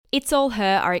It's All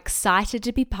Her are excited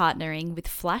to be partnering with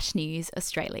Flash News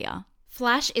Australia.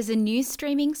 Flash is a news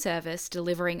streaming service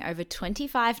delivering over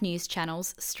 25 news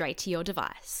channels straight to your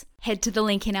device. Head to the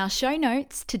link in our show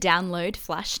notes to download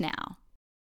Flash now.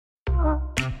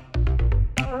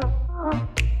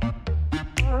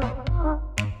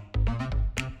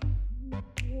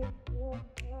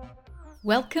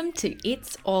 Welcome to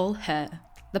It's All Her,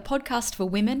 the podcast for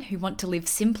women who want to live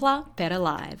simpler, better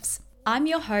lives. I'm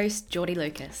your host, Geordie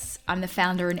Lucas. I'm the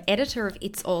founder and editor of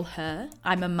It's All Her.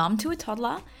 I'm a mum to a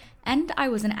toddler, and I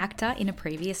was an actor in a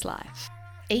previous life.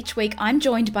 Each week, I'm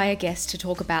joined by a guest to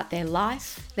talk about their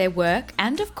life, their work,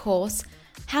 and of course,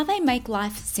 how they make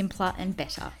life simpler and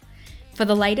better. For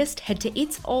the latest, head to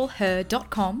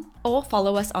itsallher.com or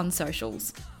follow us on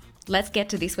socials. Let's get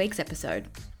to this week's episode.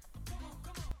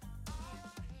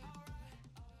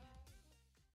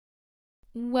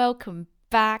 Welcome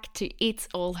back to It's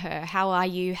All Her. How are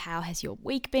you? How has your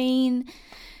week been?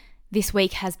 This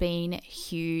week has been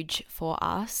huge for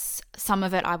us. Some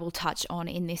of it I will touch on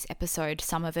in this episode.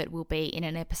 Some of it will be in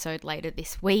an episode later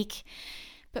this week.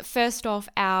 But first off,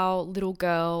 our little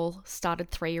girl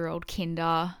started 3-year-old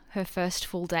kinder. Her first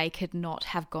full day could not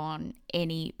have gone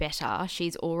any better.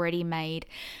 She's already made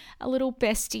a little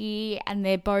bestie and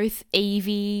they're both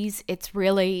Evies. It's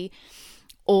really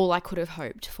all I could have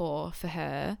hoped for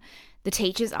her. The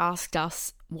teachers asked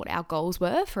us what our goals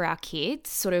were for our kids,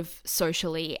 sort of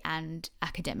socially and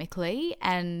academically,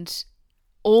 and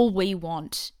all we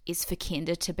want is for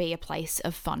kinder to be a place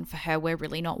of fun for her. We're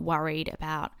really not worried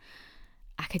about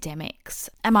academics.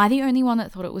 Am I the only one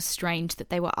that thought it was strange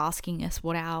that they were asking us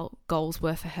what our goals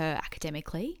were for her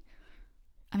academically?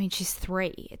 I mean, she's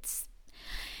 3.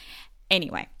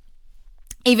 Anyway.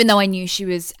 Even though I knew she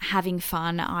was having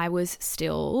fun, I was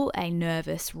still a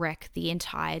nervous wreck the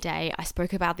entire day. I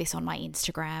spoke about this on my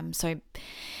Instagram, so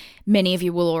many of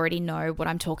you will already know what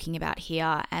I'm talking about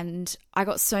here. And I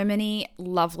got so many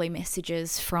lovely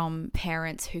messages from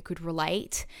parents who could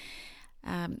relate.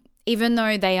 Even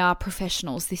though they are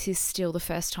professionals, this is still the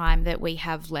first time that we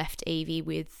have left Evie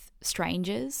with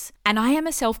strangers. And I am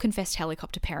a self-confessed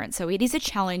helicopter parent, so it is a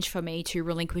challenge for me to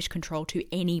relinquish control to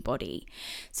anybody.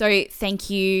 So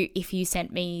thank you if you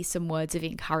sent me some words of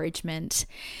encouragement.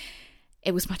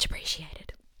 It was much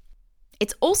appreciated.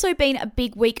 It's also been a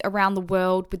big week around the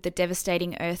world with the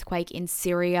devastating earthquake in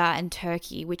Syria and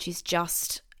Turkey, which is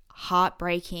just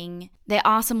heartbreaking. There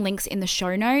are some links in the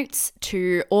show notes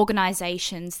to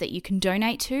organisations that you can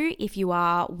donate to if you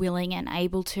are willing and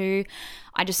able to.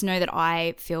 I just know that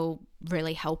I feel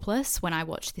really helpless when I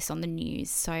watch this on the news.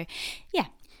 So yeah,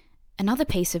 another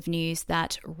piece of news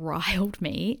that riled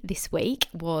me this week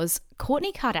was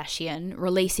Kourtney Kardashian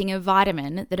releasing a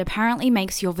vitamin that apparently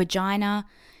makes your vagina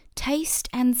taste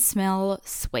and smell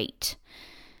sweet.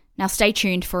 Now, stay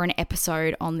tuned for an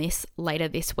episode on this later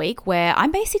this week where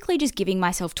I'm basically just giving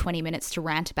myself 20 minutes to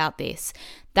rant about this.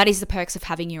 That is the perks of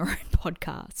having your own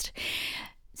podcast.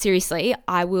 Seriously,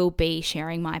 I will be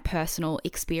sharing my personal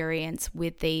experience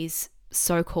with these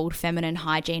so-called feminine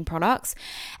hygiene products.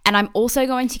 And I'm also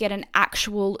going to get an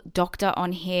actual doctor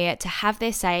on here to have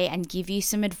their say and give you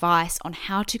some advice on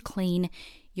how to clean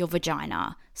your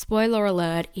vagina. Spoiler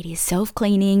alert, it is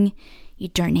self-cleaning. You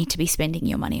don't need to be spending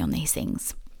your money on these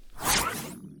things.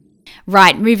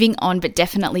 Right, moving on, but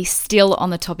definitely still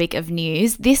on the topic of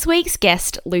news. This week's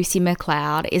guest, Lucy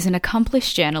McLeod, is an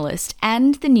accomplished journalist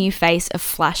and the new face of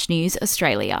Flash News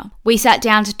Australia. We sat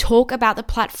down to talk about the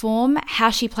platform,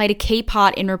 how she played a key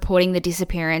part in reporting the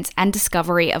disappearance and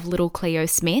discovery of little Cleo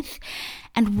Smith,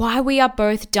 and why we are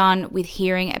both done with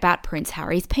hearing about Prince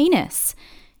Harry's penis.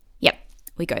 Yep,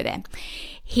 we go there.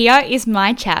 Here is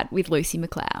my chat with Lucy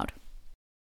McLeod.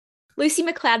 Lucy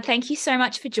McLeod, thank you so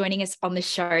much for joining us on the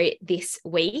show this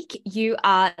week. You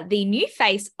are the new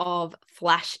face of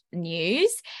Flash News.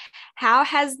 How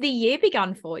has the year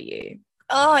begun for you?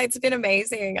 Oh, it's been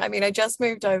amazing. I mean, I just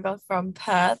moved over from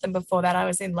Perth and before that I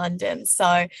was in London.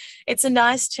 So it's a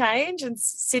nice change and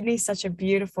Sydney's such a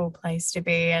beautiful place to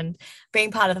be, and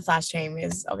being part of the Flash team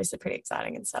is obviously pretty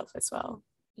exciting in itself as well.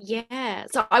 Yeah,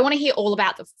 so I want to hear all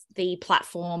about the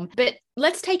platform, but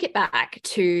let's take it back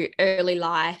to early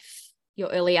life. Your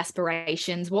early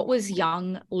aspirations. What was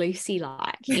young Lucy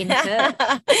like in Perth?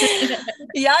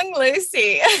 Young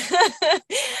Lucy,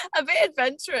 a bit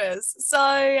adventurous. So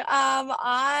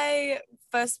I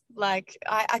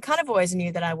kind of always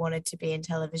knew that I wanted to be in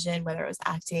television, whether it was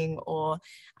acting or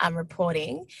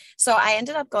reporting. So I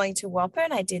ended up going to WAPA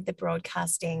and I did the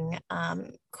broadcasting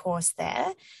course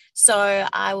there. So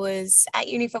I was at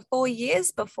uni for 4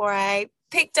 years before I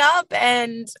picked up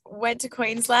and went to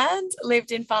Queensland,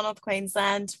 lived in Far North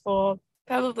Queensland for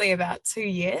probably about 2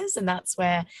 years. And that's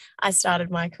where I started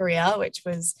my career, which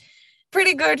was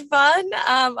pretty good fun.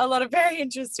 A lot of very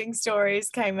interesting stories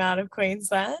came out of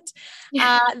Queensland.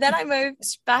 Then I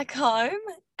moved back home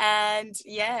and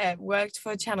worked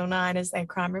for Channel 9 as their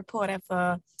crime reporter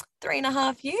for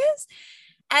 3.5 years.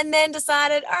 And then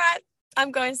decided, all right,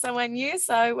 I'm going somewhere new.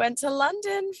 So I went to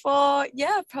London for,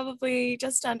 probably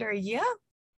just under a year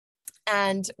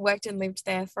and worked and lived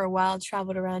there for a while,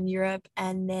 traveled around Europe,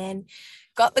 and then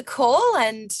got the call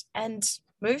and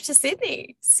moved to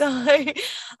Sydney. So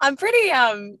I'm pretty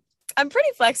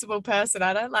flexible person.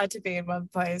 I don't like to be in one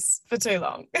place for too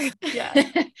long.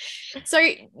 Yeah. So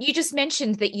you just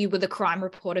mentioned that you were the crime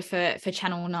reporter for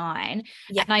Channel 9.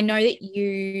 Yeah. And I know that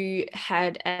you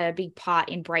had a big part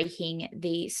in breaking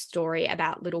the story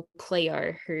about little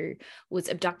Cleo who was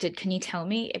abducted. Can you tell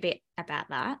me a bit about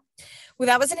that? Well,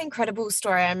 that was an incredible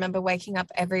story. I remember waking up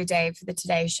every day for the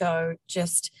Today Show,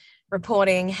 just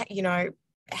reporting,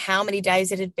 how many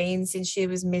days it had been since she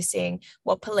was missing,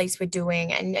 what police were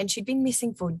doing. And she'd been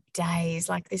missing for days,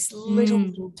 like this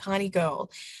little tiny girl.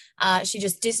 She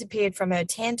just disappeared from her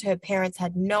tent. Her parents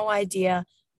had no idea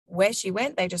where she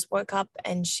went. They just woke up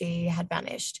and she had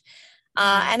vanished.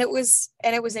 And it was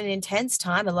an intense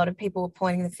time. A lot of people were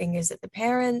pointing the fingers at the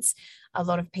parents. A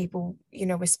lot of people,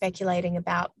 were speculating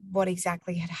about what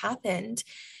exactly had happened.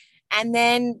 And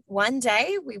then one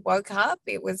day we woke up,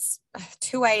 it was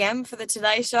 2 a.m. for the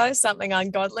Today Show, something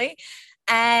ungodly,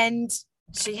 and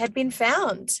she had been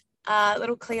found.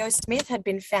 Little Cleo Smith had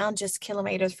been found just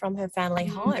kilometres from her family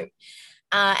home.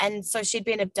 And so she'd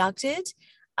been abducted.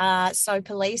 So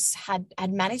police had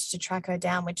managed to track her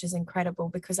down, which is incredible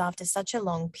because after such a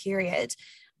long period,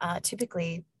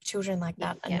 typically children like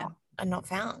that are not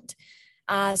found.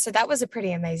 So that was a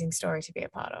pretty amazing story to be a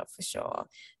part of, for sure.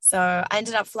 So I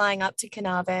ended up flying up to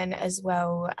Carnarvon as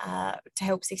well to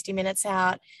help 60 Minutes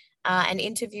out and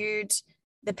interviewed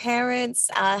the parents,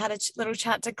 had a little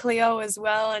chat to Cleo as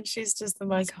well. And she's just the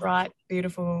most bright,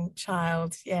 beautiful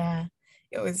child. Yeah,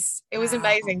 it was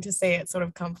amazing to see it sort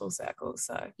of come full circle.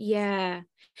 So yeah.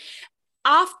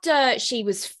 After she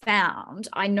was found,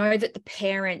 I know that the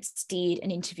parents did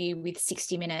an interview with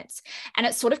 60 Minutes, and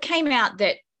it sort of came out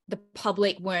that the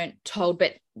public weren't told,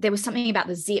 but there was something about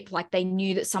the zip, like they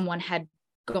knew that someone had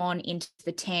gone into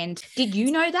the tent. Did you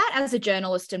know that as a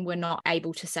journalist and were not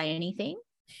able to say anything?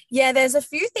 Yeah, there's a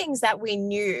few things that we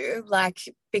knew, like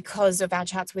because of our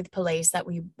chats with police, that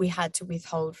we had to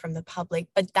withhold from the public.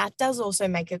 But that does also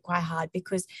make it quite hard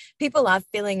because people are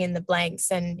filling in the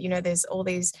blanks, and there's all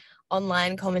these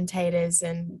online commentators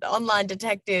and online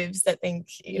detectives that think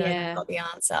they've got the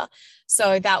answer.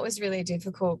 So that was really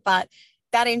difficult. But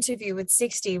that interview with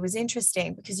 60 was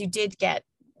interesting because you did get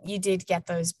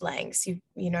those blanks. You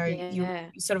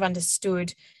sort of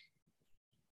understood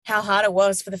how hard it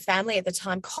was for the family at the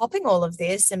time copping all of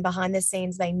this, and behind the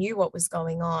scenes they knew what was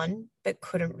going on but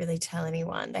couldn't really tell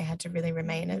anyone. They had to really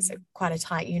remain as quite a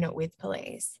tight unit with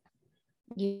police.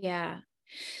 Yeah.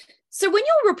 So when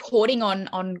you're reporting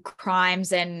on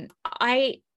crimes, and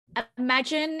I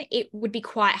imagine it would be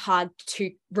quite hard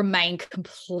to remain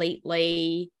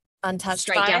completely untouched,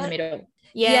 straight down the middle.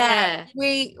 Yeah,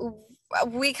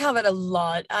 we covered a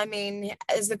lot. I mean,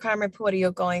 as the crime reporter,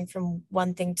 you're going from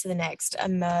one thing to the next: a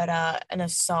murder, an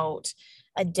assault,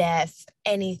 a death,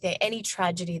 anything, any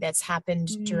tragedy that's happened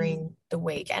during the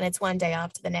week, and it's one day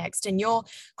after the next, and you're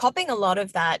copping a lot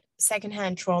of that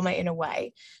secondhand trauma in a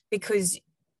way, because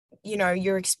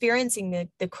you're experiencing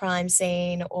the crime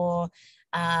scene or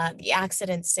the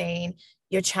accident scene.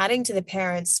 You're chatting to the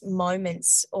parents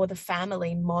moments or the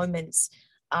family moments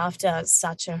after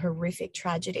such a horrific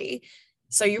tragedy.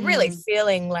 So you're really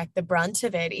feeling like the brunt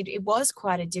of it. It was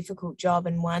quite a difficult job,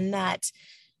 and one that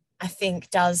I think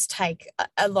does take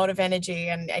a lot of energy,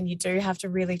 and you do have to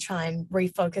really try and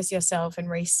refocus yourself and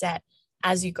reset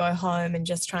as you go home and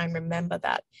just try and remember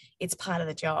that it's part of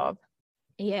the job.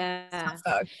 Yeah.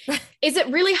 So. Is it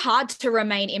really hard to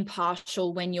remain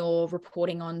impartial when you're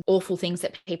reporting on awful things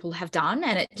that people have done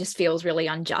and it just feels really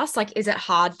unjust? Like, is it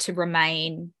hard to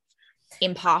remain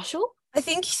impartial? I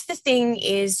think the thing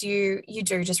is you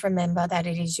do just remember that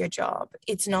it is your job.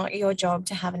 It's not your job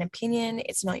to have an opinion.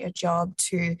 It's not your job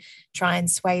to try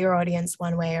and sway your audience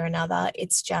one way or another.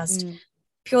 It's just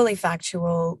purely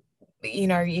factual. You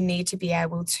need to be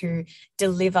able to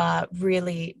deliver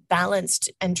really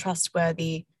balanced and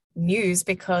trustworthy news,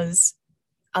 because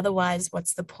otherwise,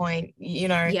 what's the point?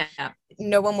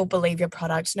 No one will believe your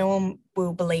product. No one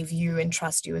will believe you and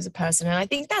trust you as a person. And I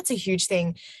think that's a huge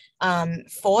thing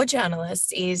for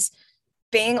journalists, is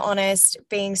being honest,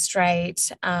 being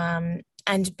straight, and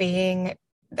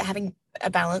having a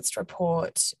balanced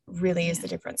report really is the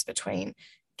difference between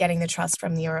getting the trust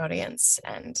from your audience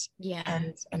and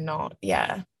not.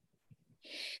 Yeah.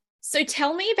 So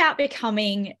tell me about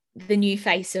becoming the new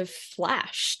face of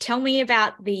Flash. Tell me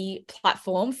about the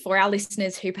platform for our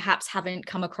listeners who perhaps haven't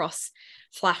come across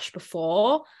Flash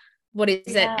before. What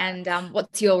is it, and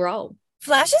what's your role?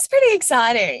 Flash is pretty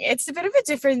exciting. It's a bit of a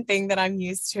different thing that I'm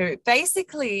used to.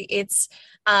 Basically, it's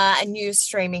a news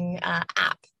streaming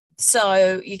app.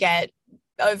 So you get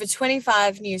over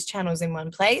 25 news channels in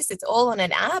one place. It's all on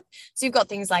an app. So you've got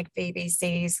things like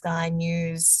BBC, Sky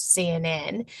News,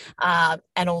 CNN,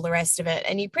 and all the rest of it.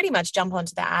 And you pretty much jump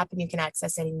onto the app and you can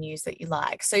access any news that you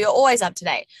like. So you're always up to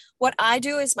date. What I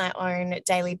do is my own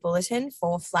daily bulletin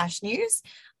for Flash News.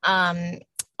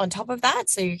 On top of that,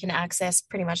 so you can access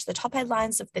pretty much the top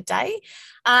headlines of the day.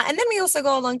 And then we also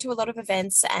go along to a lot of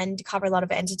events and cover a lot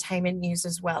of entertainment news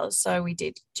as well. So we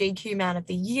did GQ Man of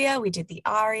the Year, we did the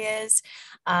Arias,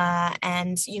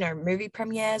 and, movie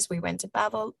premieres. We went to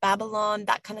Babylon,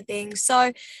 that kind of thing.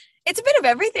 So it's a bit of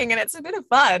everything and it's a bit of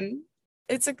fun.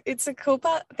 It's a cool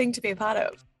thing to be a part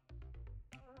of.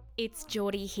 It's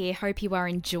Geordie here. Hope you are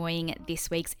enjoying this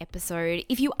week's episode.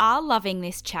 If you are loving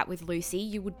this chat with Lucy,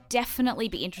 you would definitely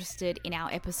be interested in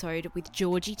our episode with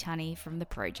Georgie Tunney from The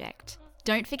Project.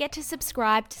 Don't forget to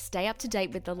subscribe to stay up to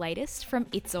date with the latest from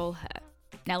It's All Her.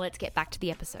 Now let's get back to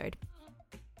the episode.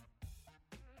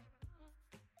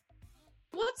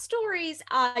 What stories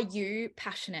are you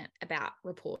passionate about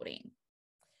reporting?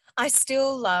 I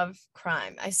still love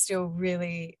crime. I still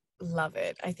really love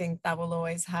it. I think that will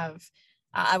always have...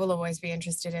 I will always be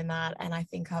interested in that. And I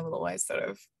think I will always sort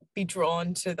of be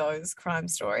drawn to those crime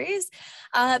stories.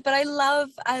 But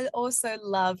I also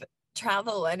love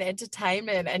travel and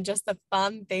entertainment and just the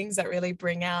fun things that really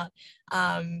bring out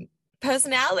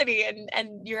personality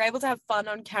and you're able to have fun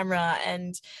on camera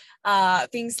and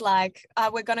things like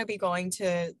we're going to be going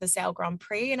to the Sail Grand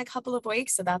Prix in a couple of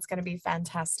weeks. So that's going to be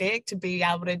fantastic to be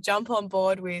able to jump on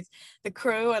board with the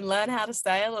crew and learn how to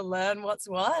sail and learn what's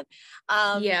what.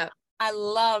 I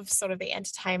love sort of the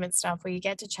entertainment stuff where you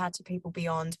get to chat to people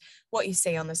beyond what you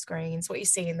see on the screens, what you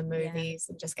see in the movies,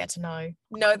 and just get to know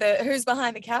who's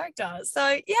behind the characters. So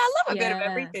yeah, I love a bit of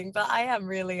everything, but I am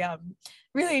really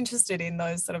interested in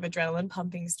those sort of adrenaline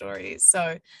pumping stories.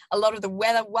 So a lot of the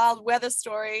wild weather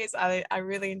stories, I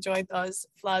really enjoyed those.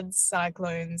 Floods,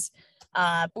 cyclones,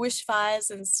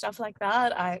 bushfires and stuff like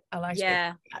that. I like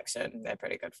action. They're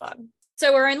pretty good fun.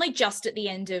 So we're only just at the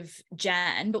end of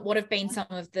Jan, but what have been some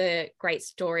of the great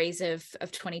stories of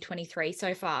 2023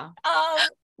 so far?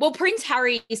 Well, Prince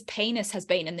Harry's penis has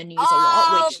been in the news a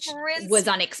lot, which was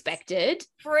unexpected.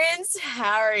 Prince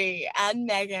Harry and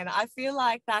Meghan, I feel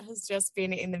like that has just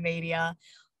been in the media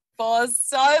for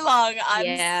so long.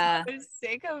 I'm so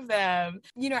sick of them.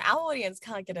 Our audience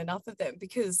can't get enough of them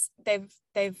because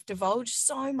they've divulged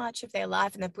so much of their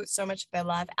life and they've put so much of their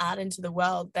life out into the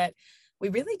world that we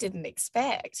really didn't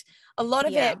expect. A lot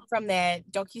of it from their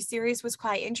docuseries was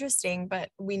quite interesting, but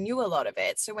we knew a lot of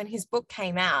it. So when his book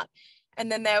came out,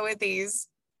 and then there were these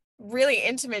really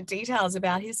intimate details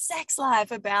about his sex life,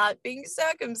 about being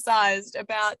circumcised,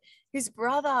 about his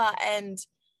brother and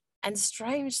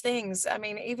strange things. I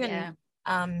mean, even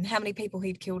how many people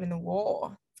he'd killed in the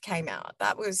war came out.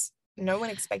 No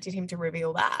one expected him to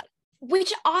reveal that.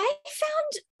 Which I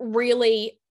found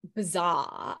really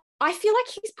bizarre. I feel like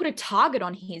he's put a target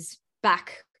on his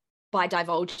back by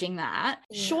divulging that.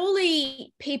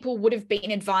 Surely people would have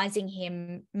been advising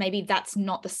him maybe that's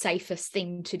not the safest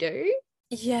thing to do.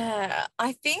 Yeah,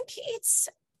 I think it's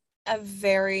a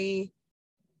very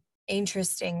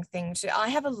interesting thing I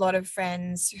have a lot of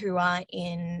friends who are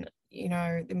in,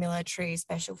 the military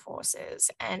special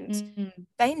forces, and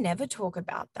they never talk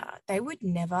about that. They would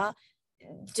never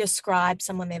describe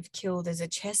someone they've killed as a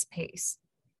chess piece.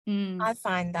 I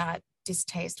find that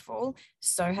distasteful.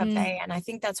 So have they. And I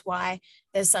think that's why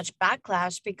there's such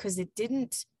backlash, because it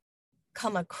didn't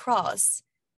come across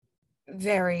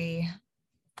very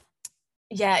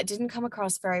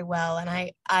well. And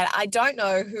I don't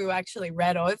know who actually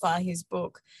read over his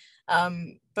book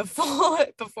before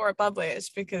it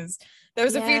published, because there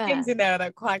was a few things in there that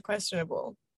are quite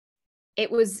questionable.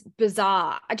 It was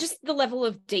bizarre. Just the level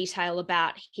of detail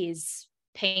about his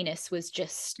penis was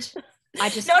just... no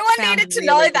one needed to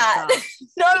know that.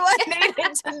 No one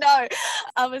needed to know.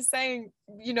 I was saying,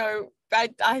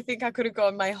 I think I could have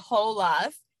gone my whole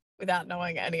life without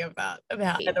knowing any of that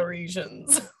about other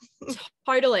regions.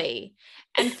 Totally.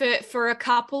 And for a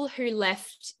couple who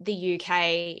left the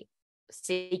UK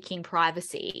seeking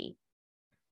privacy,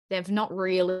 they've not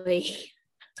really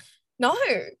No,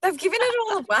 they've given it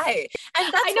all away.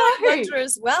 And that's what I wonder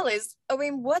as well is, I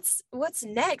mean, what's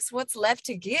next? What's left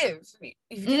to give?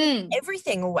 You've given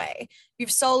everything away.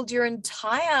 You've sold your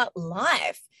entire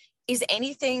life. Is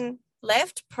anything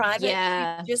left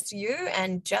private? Just you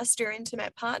and just your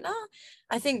intimate partner?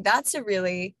 I think that's a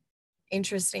really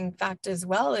interesting fact as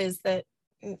well, is that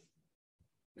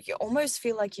you almost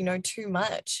feel like you know too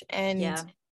much, and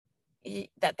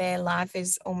that their life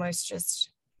is almost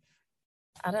just,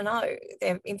 I don't know,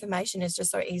 their information is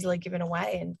just so easily given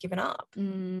away and given up.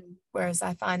 Whereas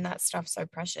I find that stuff so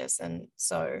precious and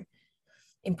so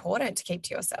important to keep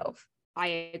to yourself.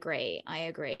 I agree.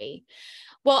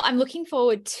 Well, I'm looking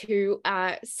forward to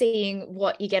seeing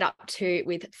what you get up to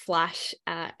with Flash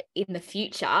in the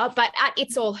future. But at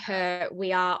It's All Her,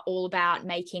 we are all about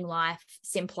making life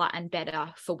simpler and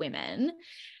better for women.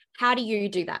 How do you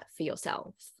do that for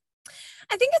yourself?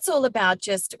 I think it's all about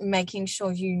just making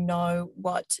sure you know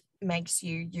what makes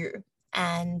you you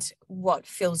and what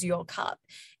fills your cup.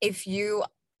 If you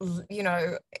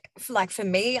know, like for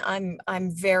me,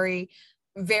 I'm very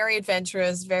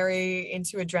adventurous, very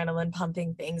into adrenaline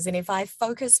pumping things. And if I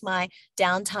focus my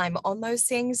downtime on those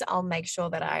things, I'll make sure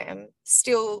that I am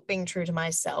still being true to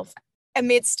myself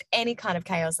amidst any kind of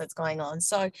chaos that's going on.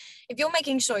 So if you're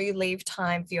making sure you leave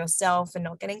time for yourself and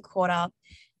not getting caught up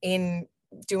in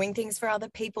doing things for other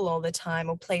people all the time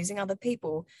or pleasing other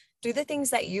people, do the things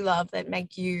that you love, that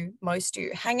make you most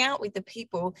you. Hang out with the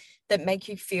people that make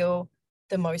you feel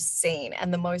the most seen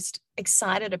and the most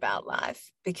excited about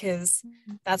life, because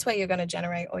that's where you're going to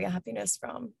generate all your happiness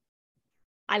from.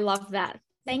 I love that.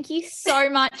 Thank you so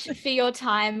much for your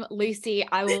time, Lucy.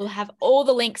 I will have all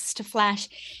the links to Flash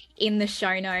in the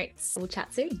show notes. We'll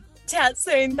chat soon.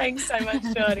 Thanks so much,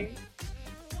 Jordy.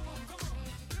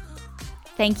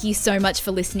 Thank you so much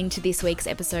for listening to this week's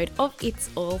episode of It's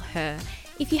All Her.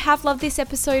 If you have loved this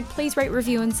episode, please rate,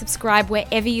 review and subscribe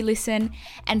wherever you listen,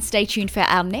 and stay tuned for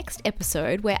our next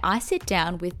episode where I sit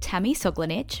down with Tammy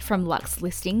Soglinich from Lux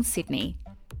Listings Sydney.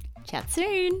 Chat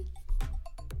soon.